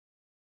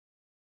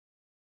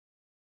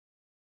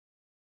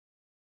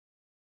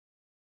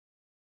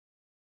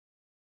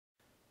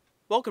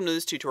Welcome to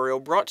this tutorial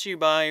brought to you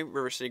by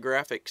River City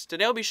Graphics.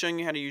 Today I'll be showing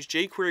you how to use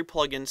jQuery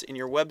plugins in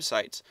your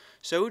websites.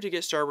 So to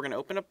get started, we're going to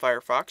open up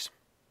Firefox,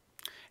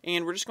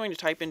 and we're just going to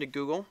type into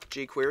Google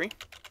jQuery,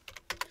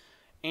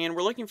 and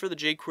we're looking for the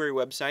jQuery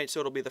website,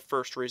 so it'll be the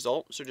first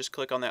result. So just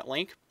click on that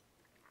link,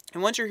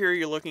 and once you're here,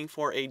 you're looking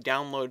for a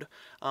download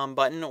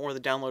button or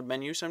the download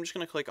menu. So I'm just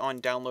going to click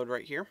on download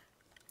right here.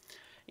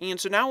 And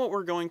so now what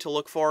we're going to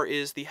look for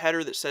is the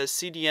header that says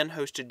CDN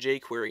hosted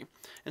jQuery.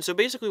 And so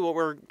basically what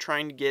we're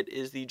trying to get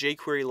is the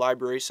jQuery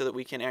library so that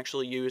we can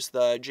actually use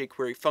the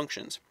jQuery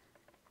functions.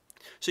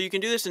 So you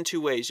can do this in two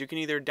ways. You can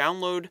either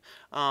download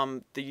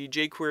the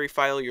jQuery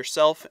file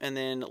yourself and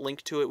then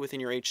link to it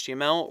within your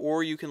HTML,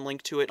 or you can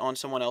link to it on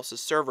someone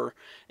else's server.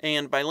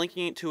 And by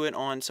linking it to it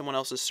on someone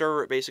else's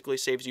server, it basically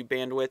saves you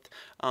bandwidth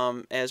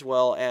as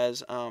well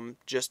as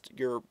just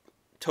your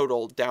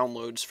total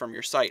downloads from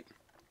your site.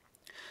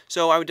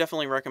 So I would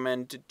definitely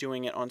recommend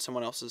doing it on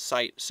someone else's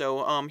site.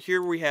 So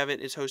here we have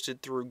it's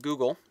hosted through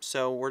Google.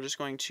 So we're just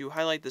going to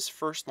highlight this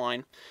first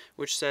line,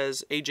 which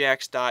says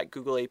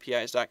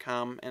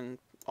ajax.googleapis.com, and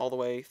all the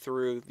way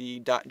through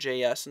the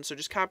 .js. And so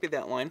just copy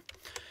that line.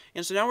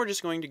 And so now we're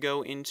just going to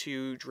go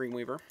into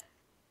Dreamweaver,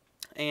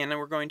 and then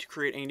we're going to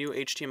create a new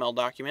HTML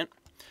document.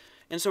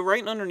 And so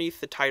right underneath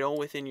the title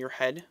within your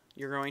head,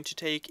 you're going to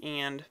take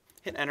and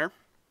hit enter.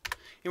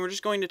 And we're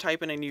just going to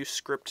type in a new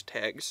script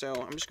tag. So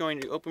I'm just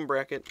going to open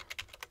bracket,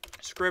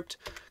 script,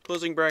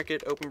 closing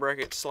bracket, open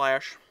bracket,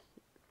 slash,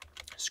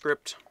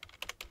 script,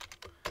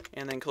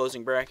 and then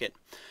closing bracket.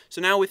 So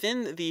now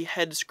within the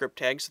head script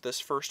tag, so this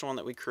first one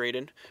that we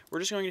created, we're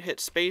just going to hit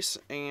space,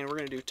 and we're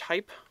going to do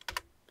type,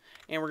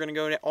 and we're going to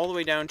go all the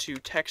way down to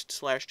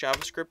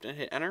text/JavaScript and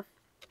hit enter.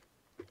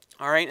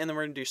 Alright, and then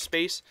we're going to do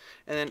space,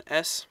 and then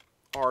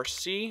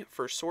src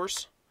for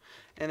source.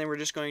 And then we're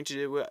just going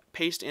to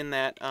paste in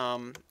that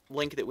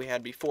link that we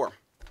had before.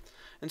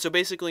 And so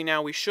basically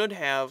now we should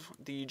have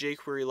the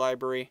jQuery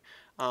library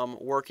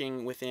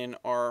working within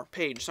our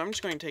page. So I'm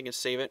just going to take and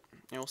save it.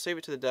 And we'll save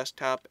it to the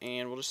desktop,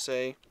 and we'll just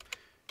say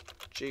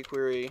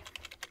jQuery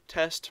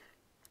test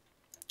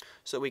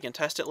so that we can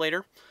test it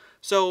later.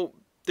 So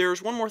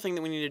there's one more thing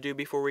that we need to do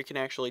before we can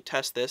actually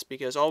test this,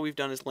 because all we've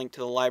done is link to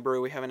the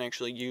library. We haven't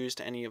actually used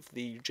any of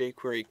the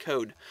jQuery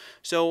code.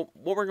 So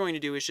what we're going to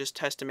do is just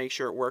test to make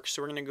sure it works.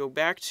 So we're going to go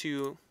back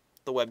to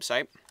the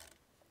website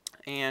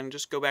and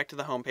just go back to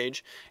the home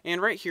page.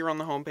 And right here on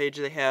the home page,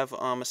 they have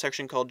a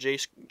section called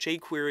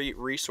jQuery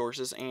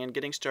resources and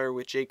getting started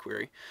with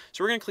jQuery.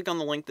 So we're going to click on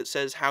the link that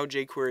says how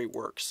jQuery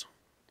works.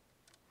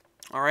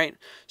 Alright,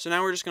 so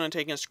now we're just going to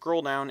take and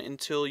scroll down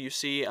until you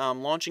see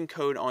launching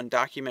code on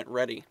document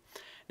ready.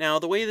 Now,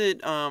 the way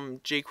that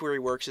jQuery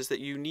works is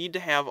that you need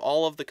to have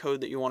all of the code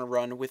that you want to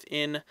run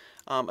within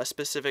a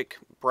specific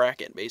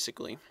bracket,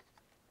 basically.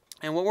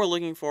 And what we're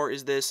looking for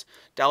is this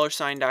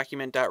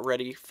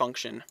 $document.ready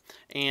function.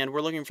 And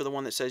we're looking for the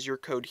one that says your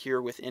code here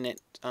within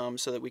it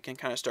so that we can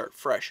kind of start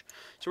fresh.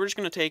 So we're just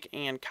going to take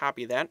and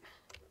copy that.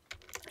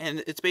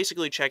 And it's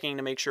basically checking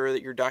to make sure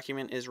that your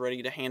document is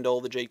ready to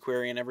handle the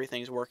jQuery and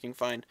everything's working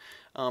fine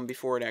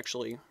before it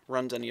actually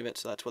runs any of it.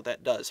 So that's what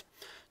that does.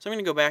 So I'm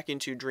going to go back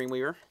into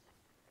Dreamweaver.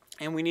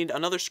 And we need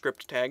another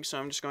script tag, so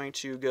I'm just going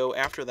to go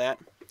after that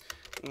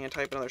and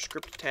type another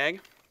script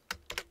tag.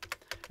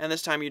 And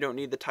this time you don't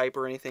need the type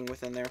or anything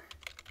within there.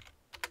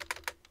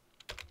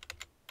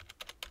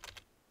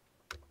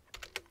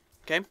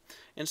 Okay,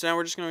 and so now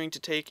we're just going to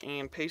take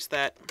and paste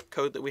that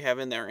code that we have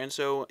in there. And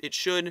so it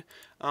should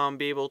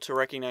be able to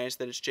recognize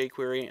that it's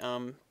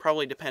jQuery,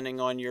 probably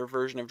depending on your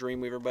version of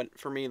Dreamweaver, but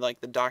for me,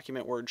 like, the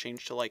document word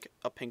changed to like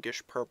a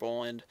pinkish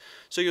purple, and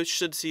so you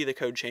should see the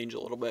code change a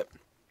little bit.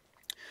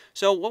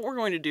 So what we're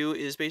going to do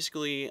is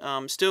basically,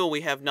 still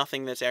we have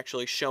nothing that's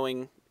actually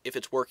showing if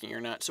it's working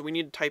or not. So we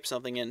need to type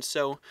something in.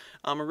 So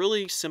a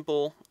really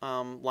simple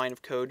line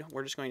of code,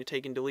 we're just going to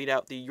take and delete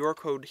out the your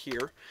code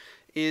here,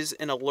 is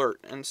an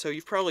alert. And so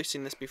you've probably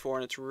seen this before,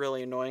 and it's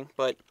really annoying,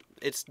 but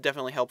it's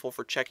definitely helpful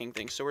for checking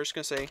things. So we're just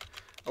going to say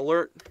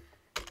alert,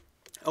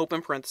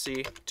 open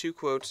parenthesis, two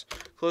quotes,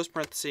 close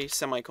parenthesis,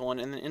 semicolon,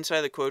 and then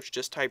inside the quotes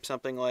just type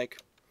something like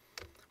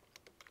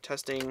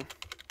testing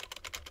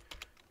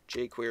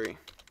jQuery.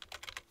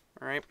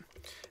 Alright,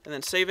 and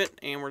then save it,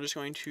 and we're just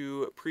going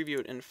to preview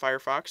it in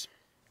Firefox.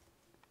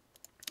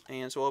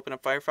 And so we'll open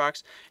up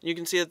Firefox, and you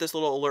can see that this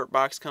little alert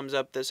box comes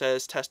up that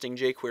says testing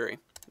jQuery.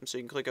 And so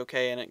you can click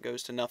OK, and it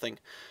goes to nothing.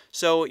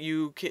 So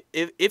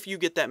if you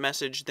get that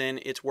message, then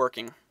it's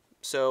working.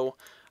 So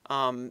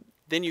then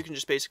you can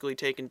just basically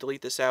take and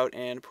delete this out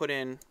and put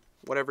in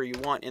whatever you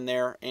want in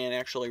there and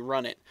actually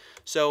run it.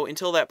 So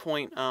until that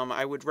point,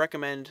 I would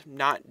recommend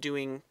not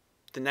doing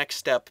the next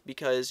step,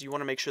 because you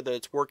want to make sure that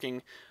it's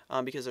working,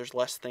 because there's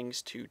less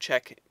things to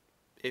check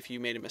if you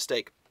made a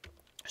mistake.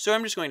 So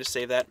I'm just going to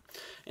save that.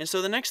 And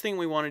so the next thing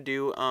we want to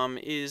do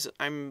is,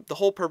 the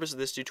whole purpose of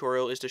this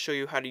tutorial is to show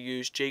you how to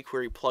use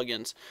jQuery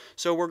plugins.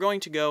 So we're going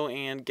to go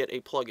and get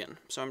a plugin.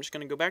 So I'm just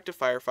going to go back to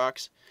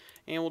Firefox,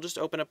 and we'll just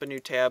open up a new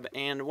tab.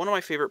 And one of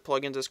my favorite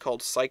plugins is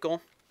called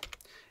Cycle.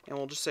 And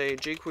we'll just say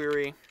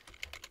jQuery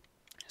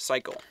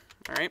Cycle.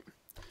 Alright.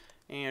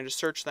 and just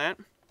search that,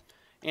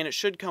 and it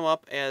should come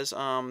up as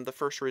the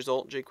first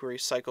result,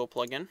 jQuery Cycle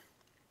plugin.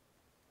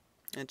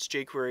 It's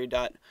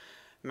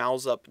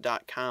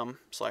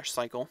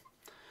jQuery.mouseup.com/cycle.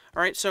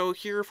 Alright, so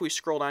here if we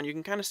scroll down, you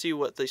can kind of see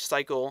what the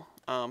cycle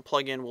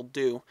plugin will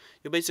do.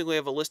 You'll basically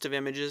have a list of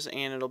images,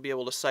 and it'll be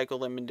able to cycle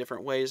them in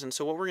different ways. And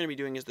so what we're going to be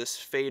doing is this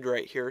fade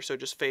right here, so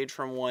just fade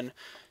from one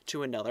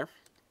to another.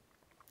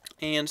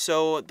 And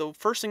so the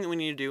first thing that we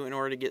need to do in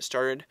order to get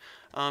started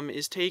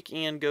is take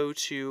and go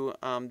to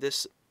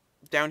this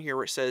down here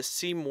where it says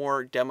see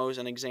more demos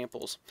and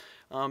examples.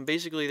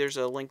 Basically there's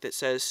a link that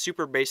says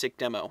super basic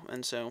demo,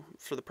 and so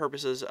for the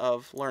purposes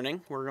of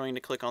learning we're going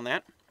to click on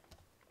that.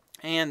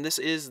 And this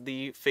is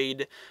the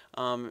fade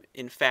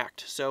in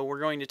fact. So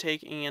we're going to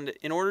take, and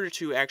in order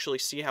to actually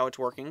see how it's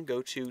working,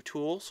 go to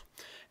Tools,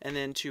 and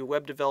then to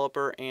Web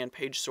Developer and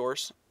Page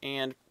Source.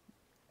 And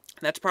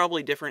that's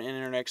probably different in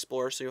Internet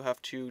Explorer, so you'll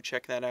have to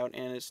check that out.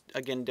 And it's,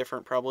 again,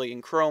 different probably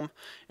in Chrome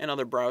and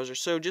other browsers.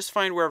 So just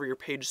find wherever your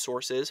page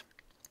source is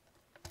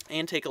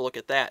and take a look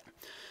at that.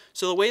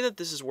 So the way that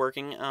this is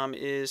working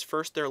is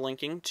first they're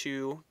linking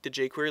to the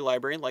jQuery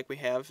library like we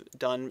have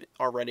done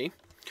already.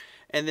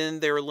 And then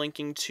they're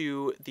linking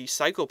to the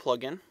Cycle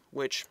plugin,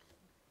 which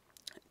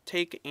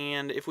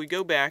if we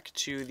go back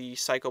to the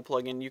Cycle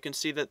plugin, you can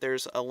see that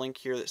there's a link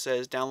here that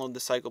says download the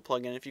Cycle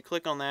plugin. If you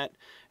click on that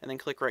and then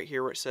click right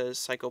here where it says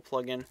Cycle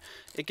plugin,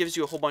 it gives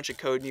you a whole bunch of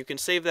code, and you can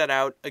save that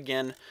out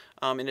again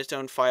in its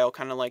own file,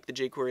 kind of like the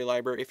jQuery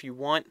library if you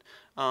want.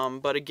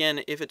 But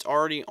again, if it's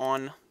already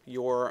on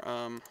your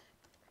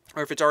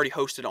or if it's already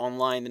hosted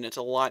online, then it's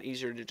a lot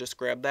easier to just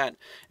grab that.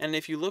 And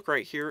if you look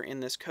right here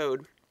in this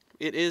code,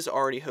 it is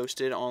already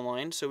hosted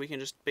online, so we can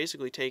just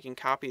basically take and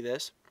copy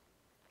this,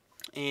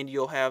 and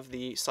you'll have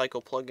the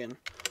Cycle plugin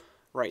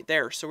right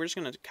there. So we're just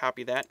going to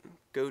copy that,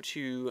 go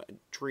to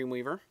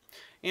Dreamweaver,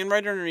 and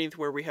right underneath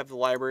where we have the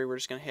library, we're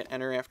just going to hit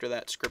enter after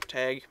that script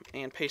tag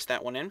and paste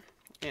that one in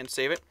and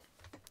save it.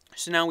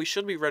 So now we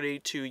should be ready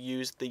to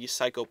use the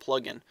Cycle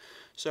plugin.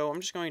 So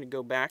I'm just going to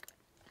go back,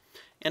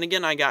 and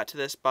again I got to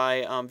this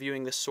by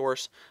viewing the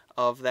source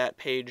of that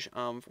page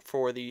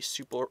for the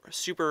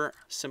super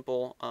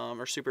simple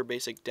or super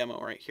basic demo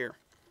right here.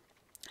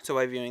 So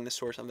by viewing the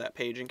source of that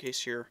page, in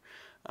case you're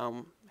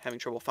having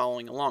trouble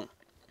following along.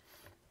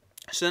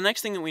 So the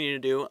next thing that we need to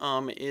do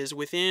is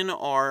within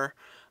our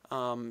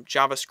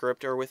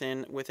JavaScript, or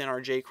within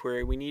our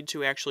jQuery, we need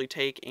to actually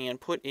take and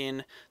put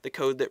in the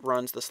code that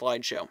runs the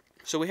slideshow.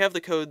 So we have the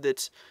code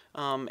that's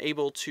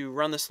able to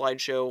run the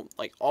slideshow,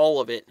 like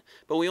all of it,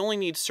 but we only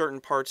need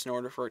certain parts in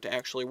order for it to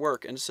actually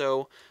work. And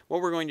so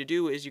what we're going to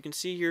do is, you can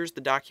see here's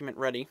the document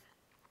ready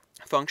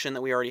function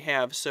that we already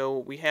have. So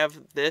we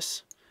have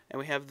this and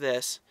we have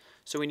this,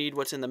 so we need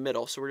what's in the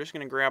middle. So we're just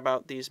going to grab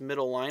out these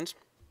middle lines,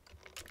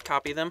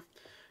 copy them,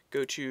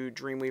 go to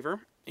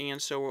Dreamweaver,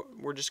 and so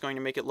we're just going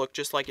to make it look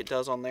just like it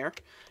does on there.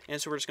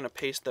 And so we're just going to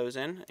paste those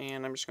in,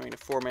 and I'm just going to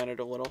format it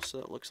a little so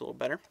it looks a little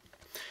better.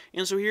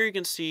 And so here you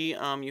can see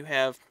you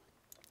have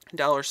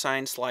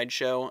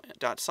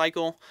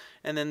 $slideshow.cycle,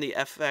 and then the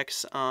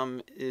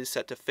FX is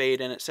set to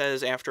fade, and it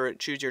says after it,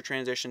 choose your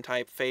transition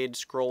type, fade,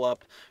 scroll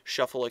up,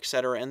 shuffle,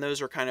 etc. And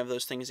those are kind of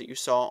those things that you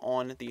saw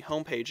on the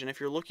home page. And if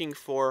you're looking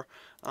for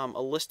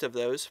a list of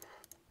those,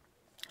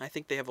 I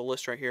think they have a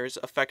list right here. It's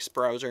Effects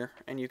Browser,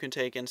 and you can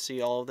take and see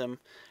all of them,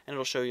 and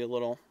it'll show you a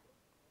little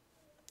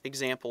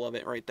example of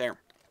it right there.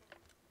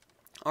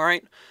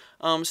 Alright,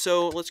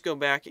 so let's go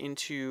back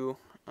into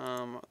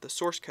the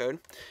source code.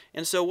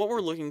 And so what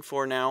we're looking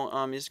for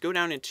now is go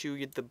down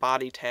into the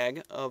body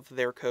tag of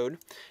their code,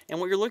 and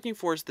what you're looking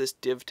for is this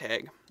div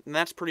tag, and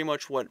that's pretty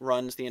much what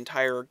runs the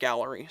entire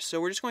gallery.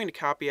 So we're just going to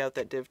copy out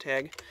that div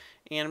tag,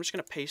 and I'm just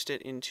going to paste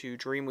it into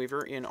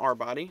Dreamweaver in our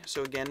body,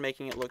 so again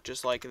making it look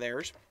just like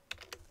theirs.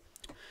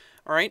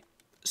 Alright,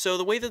 so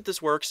the way that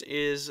this works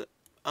is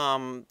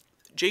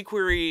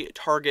jQuery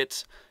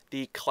targets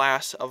the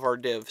class of our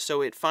div.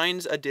 So it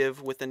finds a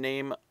div with the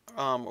name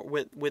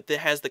that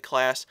has the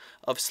class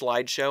of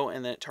slideshow,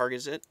 and then it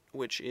targets it,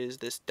 which is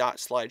this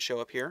 .slideshow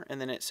up here, and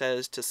then it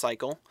says to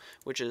cycle,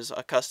 which is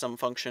a custom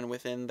function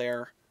within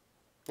their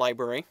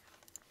library.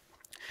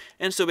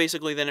 And so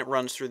basically then it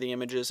runs through the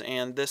images,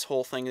 and this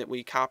whole thing that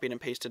we copied and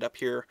pasted up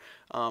here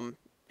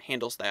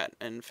handles that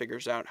and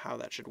figures out how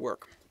that should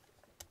work.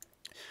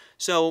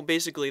 So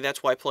basically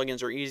that's why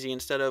plugins are easy.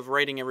 Instead of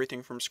writing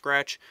everything from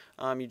scratch,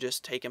 you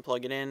just take and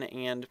plug it in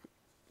and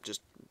just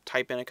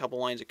type in a couple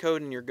lines of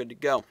code and you're good to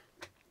go.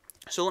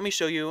 So let me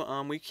show you,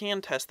 we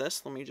can test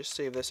this. Let me just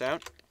save this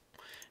out.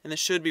 And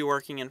this should be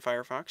working in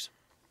Firefox.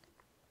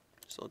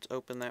 So let's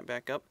open that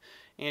back up.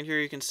 And here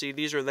you can see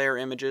these are their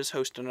images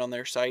hosted on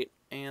their site,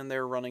 and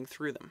they're running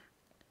through them.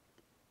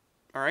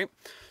 Alright,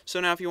 so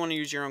now if you want to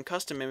use your own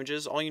custom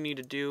images, all you need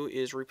to do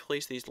is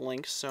replace these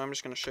links. So I'm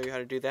just going to show you how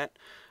to do that.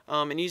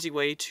 An easy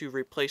way to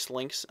replace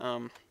links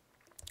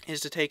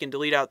is to take and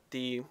delete out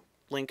the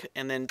link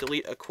and then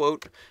delete a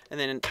quote and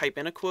then type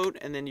in a quote,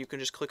 and then you can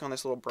just click on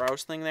this little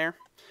browse thing there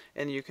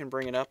and you can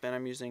bring it up. And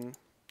I'm using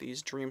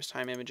these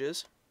Dreamtime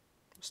images,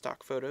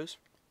 stock photos.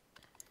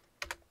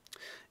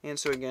 And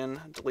so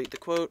again, delete the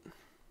quote,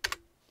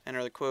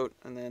 enter the quote,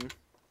 and then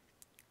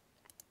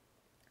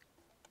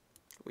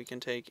we can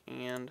take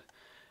and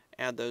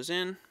add those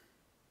in.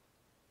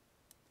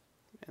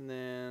 And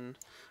then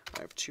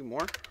I have 2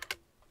 more.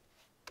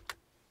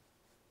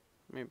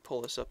 Let me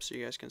pull this up so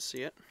you guys can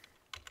see it.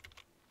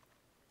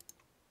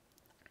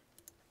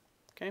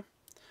 Okay,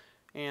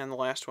 and the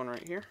last one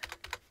right here.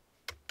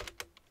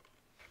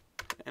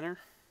 Enter.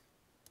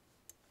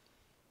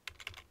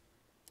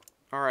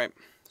 Alright,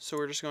 so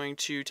we're just going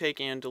to take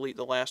and delete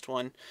the last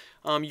one.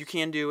 You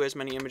can do as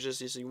many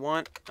images as you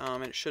want,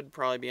 and it should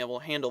probably be able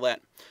to handle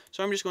that.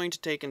 So I'm just going to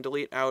take and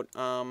delete out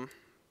all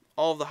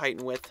of the height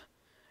and width,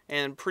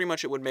 and pretty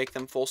much it would make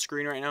them full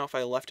screen right now if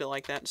I left it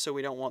like that, so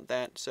we don't want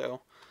that.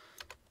 So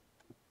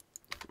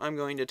I'm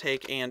going to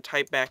take and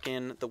type back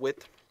in the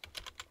width.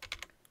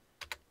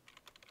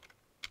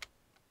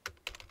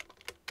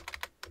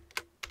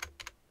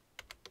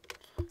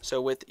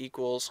 So width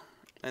equals,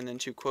 and then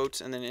 2 quotes,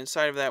 and then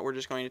inside of that we're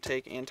just going to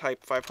take and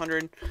type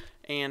 500,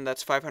 and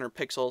that's 500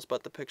 pixels,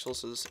 but the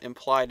pixels is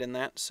implied in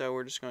that, so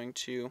we're just going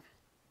to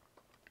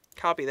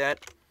copy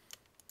that,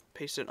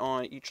 paste it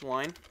on each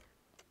line.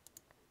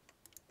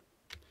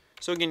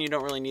 So again, you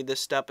don't really need this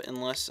step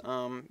unless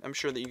I'm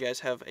sure that you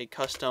guys have a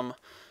custom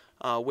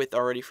width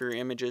already for your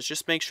images.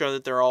 Just make sure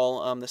that they're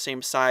all the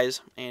same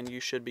size, and you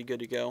should be good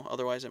to go.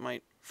 Otherwise it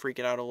might freak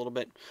it out a little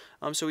bit.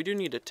 So we do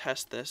need to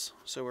test this,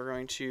 so we're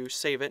going to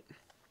save it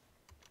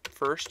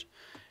first,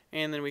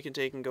 and then we can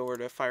take and go over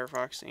to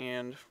Firefox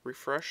and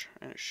refresh,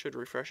 and it should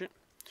refresh it.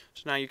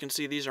 So now you can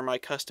see these are my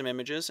custom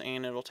images,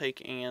 and it'll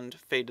take and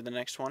fade to the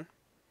next one,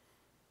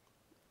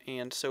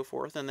 and so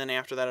forth, and then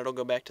after that it'll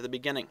go back to the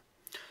beginning.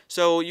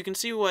 So you can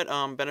see what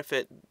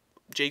benefit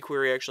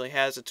jQuery actually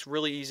has. It's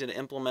really easy to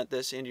implement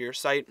this into your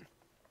site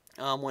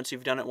once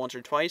you've done it once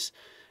or twice,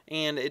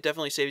 and it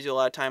definitely saves you a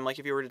lot of time. Like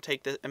if you were to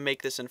take this and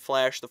make this in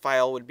Flash, the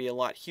file would be a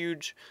lot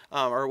huge,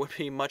 or it would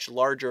be much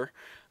larger,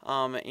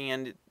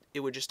 and it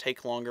would just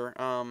take longer,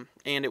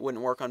 and it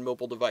wouldn't work on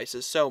mobile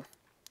devices. So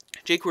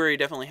jQuery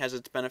definitely has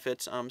its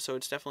benefits, so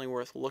it's definitely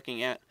worth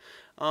looking at.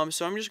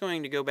 So I'm just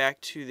going to go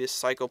back to this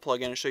Cycle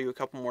plugin and show you a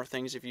couple more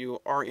things if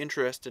you are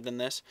interested in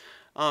this.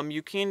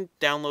 You can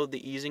download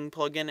the easing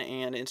plugin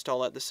and install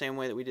that the same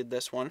way that we did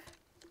this one.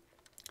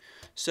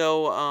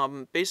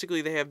 So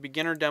basically they have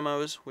beginner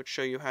demos which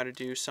show you how to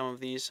do some of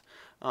these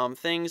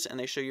things, and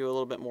they show you a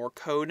little bit more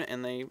code,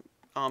 and they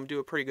do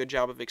a pretty good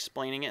job of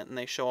explaining it, and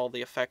they show all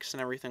the effects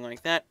and everything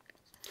like that.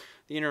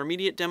 The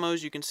intermediate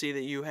demos, you can see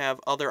that you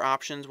have other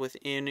options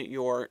within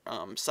your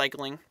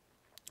cycling,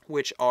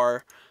 which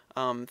are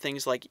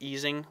things like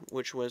easing,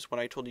 which was what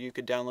I told you. You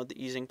could download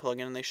the easing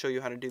plugin, and they show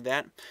you how to do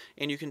that.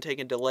 And you can take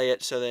and delay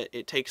it so that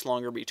it takes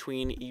longer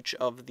between each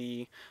of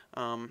the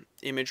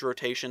image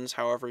rotations,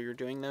 however you're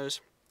doing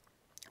those.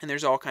 And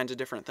there's all kinds of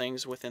different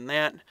things within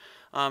that.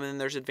 And then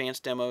there's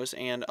advanced demos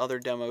and other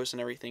demos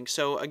and everything.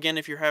 So again,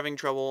 if you're having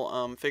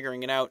trouble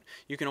figuring it out,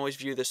 you can always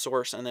view the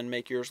source and then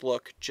make yours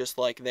look just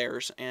like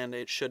theirs, and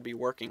it should be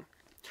working.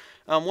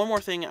 One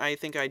more thing I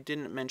think I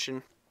didn't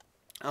mention.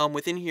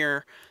 Within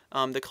here,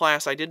 the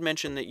class, I did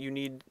mention that you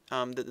need,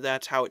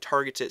 that's how it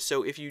targets it.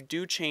 So if you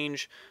do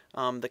change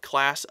the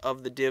class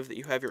of the div that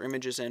you have your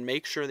images in,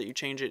 make sure that you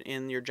change it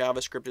in your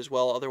JavaScript as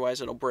well,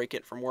 otherwise it'll break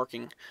it from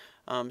working.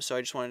 So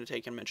I just wanted to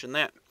take and mention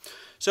that.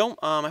 So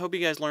I hope you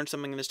guys learned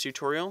something in this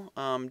tutorial.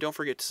 Don't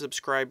forget to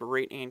subscribe,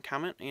 rate, and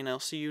comment, and I'll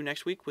see you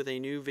next week with a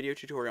new video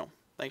tutorial.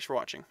 Thanks for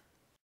watching.